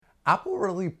Apple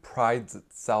really prides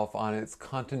itself on its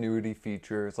continuity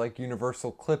features like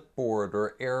Universal Clipboard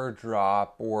or AirDrop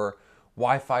or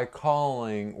Wi Fi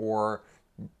calling or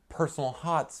personal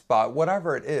hotspot,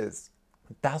 whatever it is.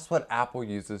 That's what Apple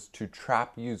uses to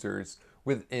trap users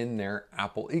within their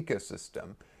Apple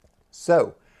ecosystem.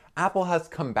 So, Apple has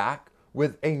come back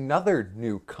with another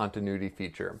new continuity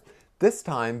feature. This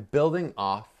time, building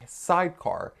off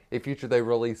Sidecar, a feature they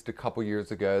released a couple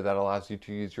years ago that allows you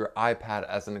to use your iPad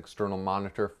as an external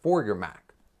monitor for your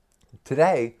Mac.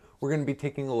 Today, we're going to be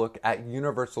taking a look at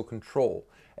Universal Control,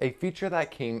 a feature that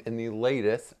came in the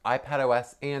latest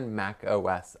iPadOS and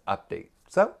macOS update.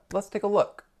 So, let's take a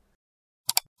look.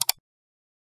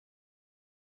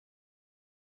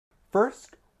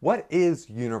 First, what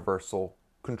is Universal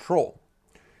Control?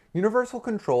 Universal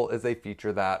Control is a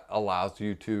feature that allows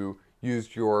you to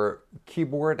use your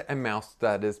keyboard and mouse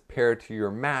that is paired to your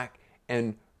Mac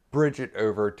and bridge it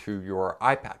over to your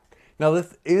iPad. Now,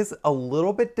 this is a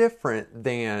little bit different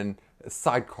than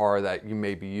Sidecar that you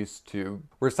may be used to,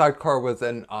 where Sidecar was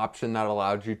an option that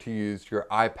allowed you to use your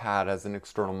iPad as an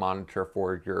external monitor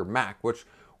for your Mac, which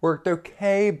worked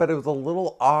okay, but it was a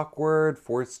little awkward,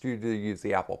 forced you to use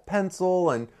the Apple Pencil,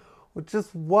 and it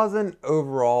just wasn't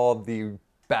overall the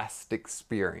best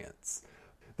experience.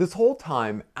 This whole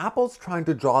time, Apple's trying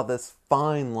to draw this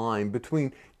fine line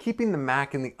between keeping the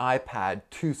Mac and the iPad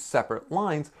two separate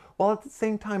lines, while at the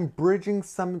same time bridging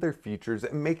some of their features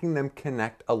and making them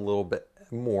connect a little bit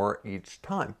more each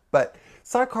time. But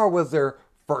Sidecar was their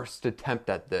first attempt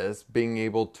at this, being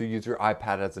able to use your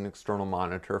iPad as an external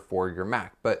monitor for your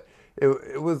Mac. But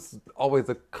it was always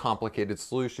a complicated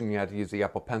solution. You had to use the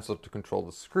Apple Pencil to control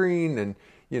the screen, and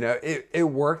it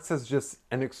works as just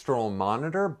an external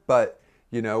monitor, but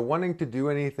wanting to do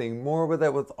anything more with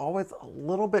it was always a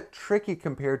little bit tricky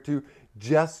compared to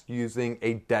just using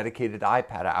a dedicated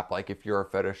iPad app, like if you're a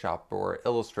Photoshop or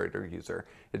Illustrator user.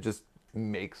 It just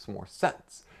makes more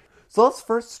sense. So let's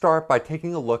first start by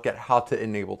taking a look at how to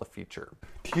enable the feature.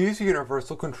 To use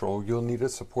Universal Control, you'll need a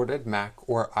supported Mac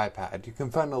or iPad. You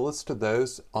can find a list of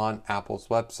those on Apple's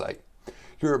website.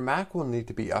 Your Mac will need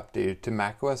to be updated to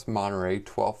macOS Monterey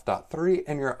 12.3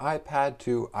 and your iPad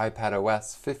to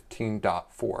iPadOS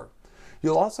 15.4.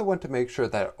 You'll also want to make sure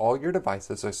that all your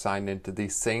devices are signed into the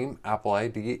same Apple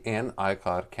ID and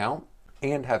iCloud account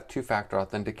and have two-factor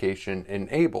authentication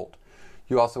enabled.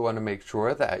 You also want to make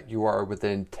sure that you are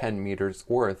within 10 meters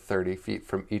or 30 feet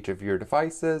from each of your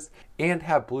devices and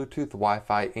have Bluetooth,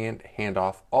 Wi-Fi, and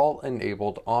handoff all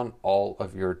enabled on all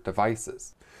of your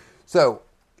devices. So,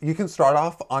 you can start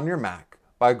off on your Mac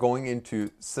by going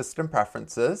into System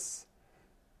Preferences,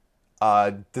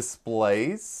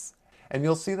 Displays, and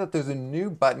you'll see that there's a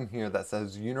new button here that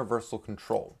says Universal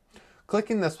Control.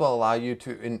 Clicking this will allow you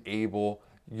to enable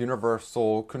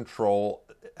Universal Control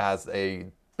as a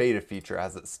beta feature,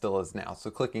 as it still is now.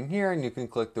 So clicking here, and you can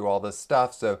click through all this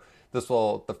stuff. So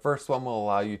the first one will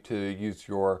allow you to use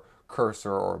your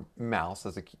cursor or mouse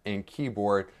and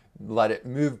keyboard, let it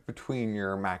move between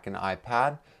your Mac and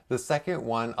iPad. The second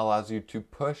one allows you to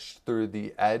push through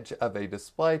the edge of a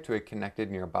display to a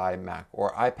connected nearby Mac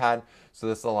or iPad. So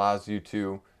this allows you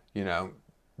to,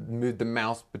 move the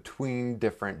mouse between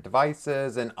different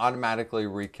devices and automatically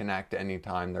reconnect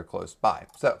anytime they're close by.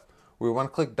 So we want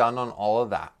to click done on all of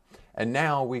that. And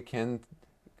now we can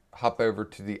hop over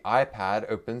to the iPad,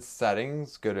 open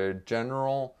settings, go to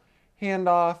general,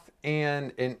 handoff,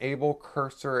 and enable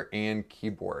cursor and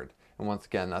keyboard. And once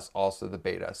again, that's also the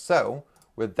beta. So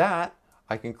with that,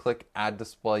 I can click add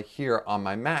display here on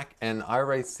my Mac, and I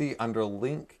already see under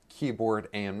link, keyboard,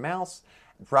 and mouse,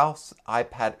 Ralph's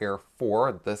iPad Air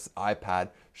 4, this iPad,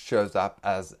 shows up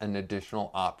as an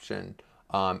additional option.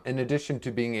 In addition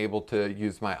to being able to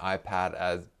use my iPad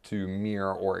as to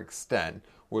mirror or extend,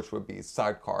 which would be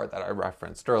Sidecar that I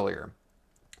referenced earlier.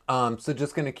 So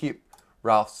just going to keep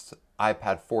Ralph's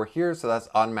iPad 4 here, so that's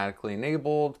automatically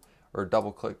enabled, or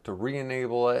double click to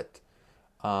re-enable it.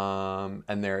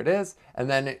 And there it is. And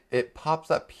then it pops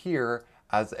up here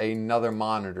as another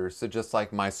monitor. So just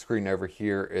like my screen over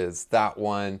here is that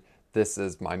one, this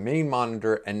is my main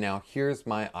monitor, and now here's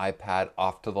my iPad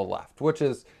off to the left, which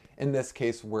is in this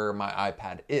case where my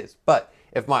iPad is. But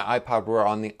if my iPad were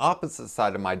on the opposite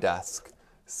side of my desk,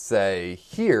 say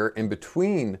here in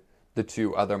between the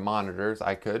two other monitors,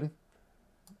 I could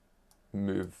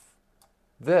move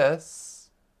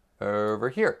this over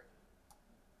here.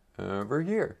 Over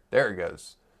here. There it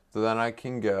goes. So then I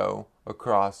can go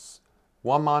across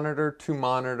one monitor, two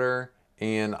monitor,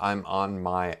 and I'm on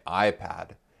my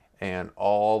iPad, and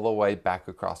all the way back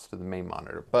across to the main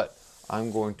monitor. But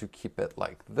I'm going to keep it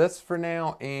like this for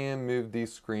now and move the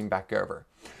screen back over.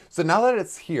 So now that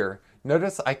it's here,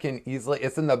 notice I can easily,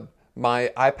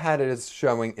 my iPad is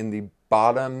showing in the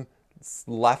bottom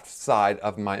left side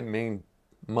of my main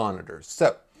monitor.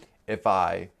 So if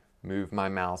I move my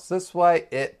mouse this way,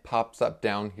 it pops up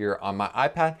down here on my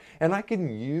iPad, and I can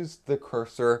use the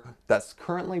cursor that's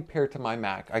currently paired to my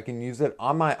Mac. I can use it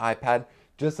on my iPad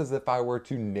just as if I were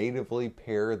to natively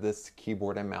pair this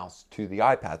keyboard and mouse to the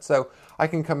iPad. So I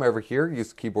can come over here,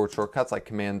 use keyboard shortcuts like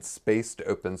Command Space to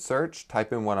open search,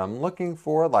 type in what I'm looking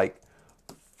for, like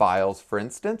Files, for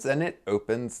instance, and it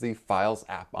opens the Files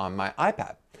app on my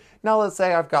iPad. Now let's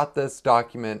say I've got this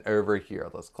document over here.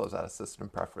 Let's close out of System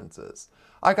Preferences.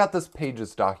 I got this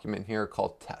Pages document here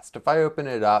called Test. If I open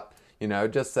it up,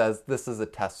 it just says this is a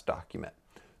test document.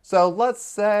 So let's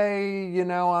say,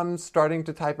 I'm starting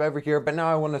to type over here, but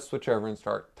now I want to switch over and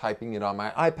start typing it on my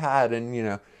iPad,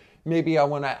 and, maybe I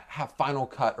want to have Final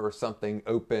Cut or something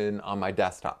open on my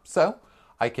desktop. So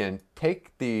I can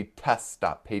take the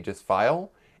test.pages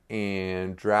file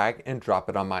and drag and drop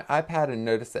it on my iPad, and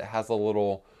notice it has a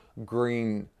little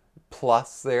green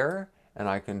plus there, and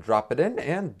I can drop it in,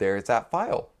 and there's that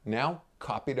file now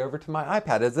copied over to my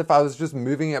iPad, as if I was just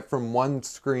moving it from one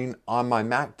screen on my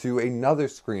Mac to another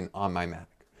screen on my Mac.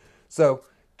 So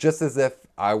just as if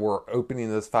I were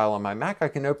opening this file on my Mac, I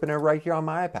can open it right here on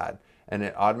my iPad, and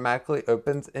it automatically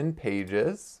opens in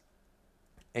Pages,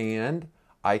 and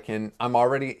I'm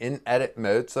already in edit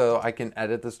mode, so I can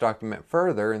edit this document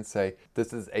further and say,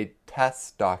 this is a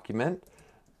test document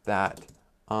that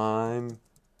I'm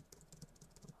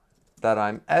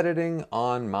editing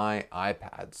on my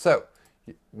iPad. So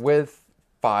with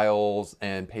Files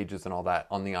and Pages and all that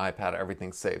on the iPad,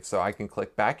 everything's saved. So I can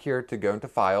click back here to go into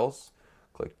Files,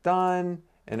 click Done,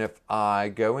 and if I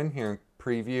go in here and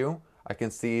preview, I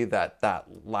can see that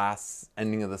last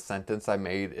ending of the sentence I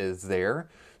made is there.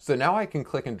 So now I can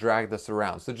click and drag this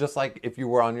around. So just like if you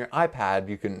were on your iPad,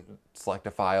 you can select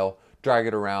a file, drag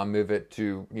it around, move it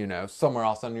to, somewhere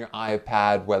else on your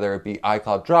iPad, whether it be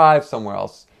iCloud Drive, somewhere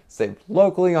else saved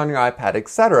locally on your iPad,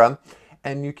 etc.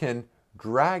 And you can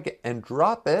drag and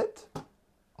drop it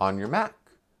on your Mac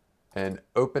and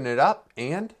open it up,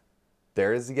 and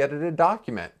there's the edited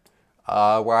document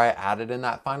where I added in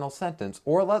that final sentence.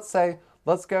 Or let's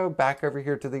go back over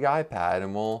here to the iPad,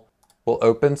 and we'll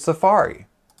open Safari.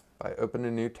 I open a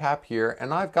new tab here,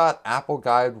 and I've got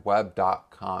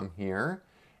appleguideweb.com here,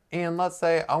 and let's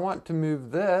say I want to move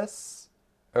this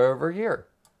over here.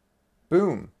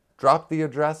 Boom, drop the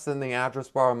address in the address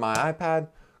bar on my iPad,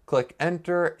 click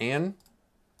enter, and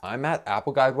I'm at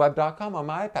appleguideweb.com on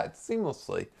my iPad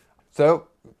seamlessly. So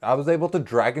I was able to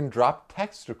drag and drop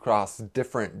text across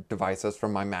different devices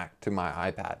from my Mac to my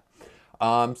iPad.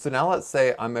 So now let's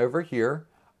say I'm over here.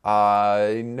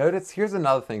 Notice here's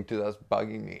another thing too that's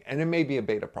bugging me, and it may be a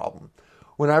beta problem.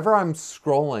 Whenever I'm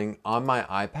scrolling on my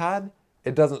iPad,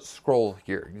 it doesn't scroll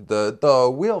here.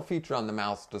 The wheel feature on the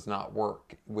mouse does not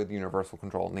work with universal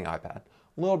control on the iPad. A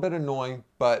little bit annoying,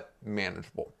 but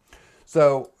manageable.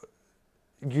 So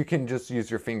you can just use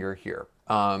your finger here.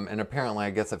 And apparently,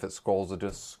 I guess if it scrolls, it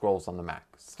just scrolls on the Mac.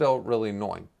 Still really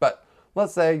annoying. But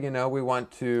let's say, we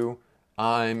want to,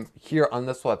 I'm here on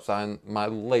this website, my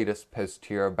latest post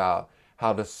here about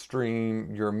how to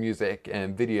stream your music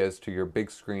and videos to your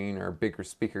big screen or bigger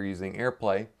speaker using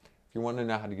AirPlay. If you want to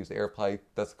know how to use AirPlay,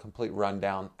 that's a complete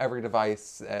rundown. Every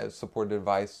device, supported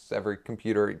device, every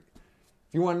computer. If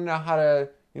you want to know how to,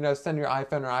 send your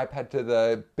iPhone or iPad to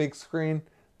the big screen,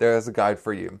 there's a guide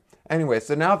for you. Anyway,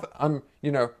 so now if I'm,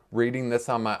 reading this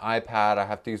on my iPad, I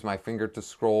have to use my finger to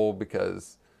scroll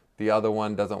because the other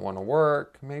one doesn't want to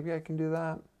work. Maybe I can do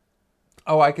that.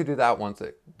 Oh, I could do that once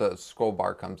the scroll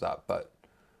bar comes up, but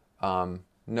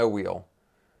no wheel.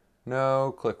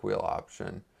 No click wheel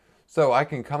option. So I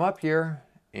can come up here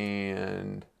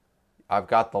and I've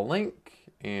got the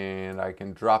link and I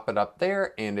can drop it up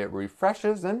there and it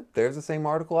refreshes and there's the same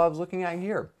article I was looking at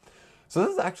here. So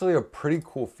this is actually a pretty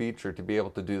cool feature to be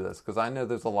able to do this, because I know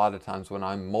there's a lot of times when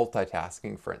I'm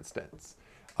multitasking, for instance.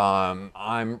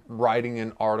 I'm writing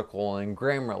an article in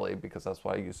Grammarly because that's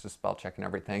what I use to spell check and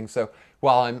everything. So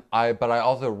but I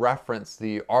also reference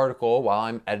the article while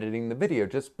I'm editing the video,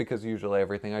 just because usually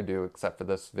everything I do except for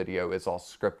this video is all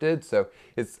scripted. So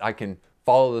I can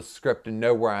follow the script and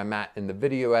know where I'm at in the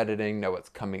video editing, know what's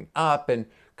coming up, and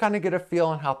kind of get a feel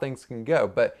on how things can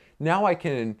go. But now I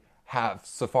can have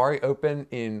Safari open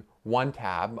in one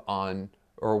tab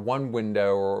or one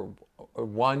window or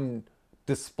one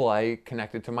display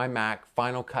connected to my Mac,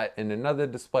 Final Cut in another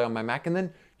display on my Mac, and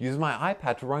then use my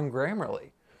iPad to run Grammarly.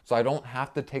 So I don't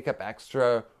have to take up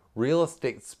extra real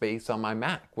estate space on my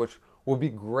Mac, which would be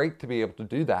great to be able to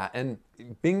do that. And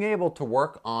being able to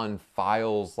work on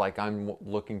files like I'm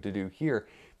looking to do here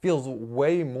feels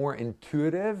way more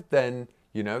intuitive than,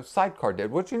 Sidecar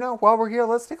did. Which, while we're here,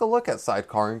 let's take a look at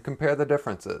Sidecar and compare the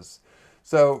differences.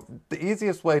 So the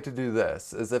easiest way to do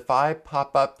this is if I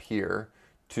pop up here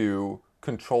to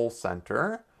Control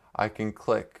Center, I can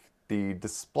click the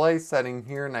display setting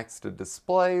here next to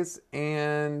displays,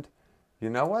 and you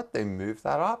know what? They moved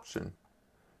that option.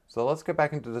 So let's go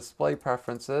back into display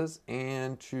preferences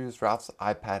and choose Ralph's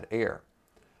iPad Air.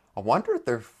 I wonder if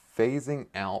they're phasing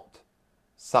out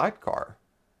Sidecar.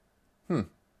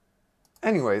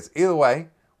 Anyways, either way,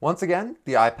 once again,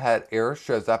 the iPad Air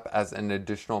shows up as an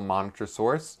additional monitor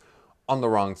source on the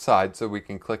wrong side, so we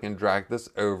can click and drag this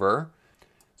over.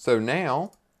 So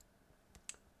now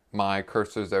my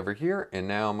cursor's over here, and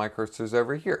now my cursor's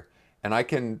over here. And I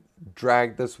can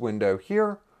drag this window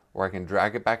here, or I can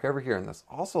drag it back over here. And there's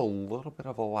also a little bit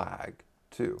of a lag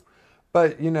too.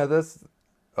 But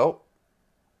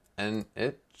and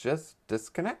it just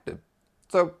disconnected.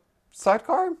 So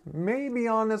Sidecar may be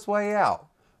on its way out.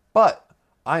 But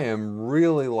I am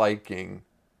really liking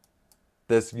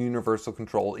this universal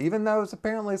control, even though it's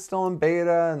apparently still in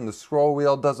beta and the scroll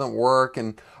wheel doesn't work.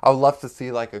 And I would love to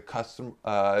see like a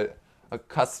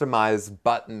customized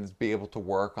buttons be able to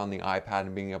work on the iPad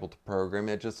and being able to program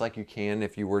it just like you can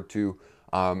if you were to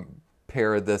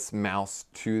pair this mouse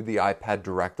to the iPad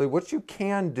directly, which you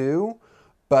can do,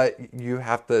 but you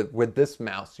have to, with this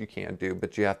mouse you can do,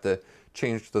 but you have to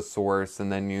change the source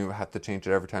and then you have to change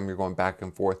it every time you're going back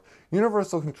and forth.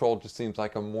 Universal control just seems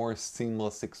like a more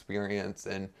seamless experience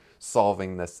in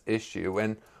solving this issue.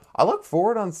 And I look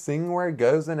forward on seeing where it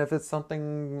goes and if it's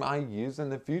something I use in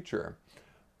the future.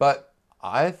 But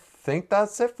I think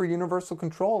that's it for universal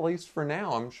control, at least for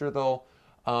now. I'm sure they'll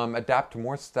adapt to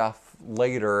more stuff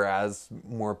later as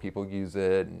more people use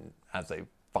it and as they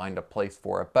find a place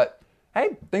for it. But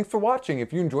hey, thanks for watching.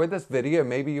 If you enjoyed this video,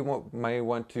 maybe you may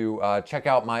want to check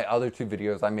out my other 2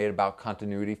 videos I made about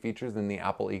continuity features in the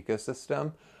Apple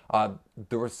ecosystem.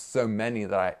 There were so many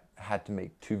that I had to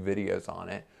make 2 videos on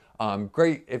it.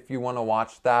 Great if you want to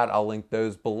watch that. I'll link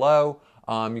those below.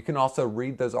 You can also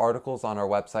read those articles on our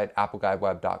website,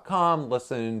 appleguideweb.com.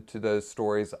 Listen to those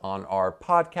stories on our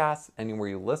podcast, anywhere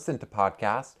you listen to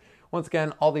podcasts. Once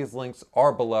again, all these links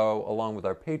are below, along with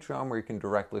our Patreon, where you can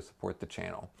directly support the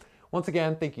channel. Once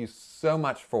again, thank you so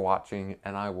much for watching,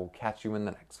 and I will catch you in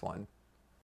the next one.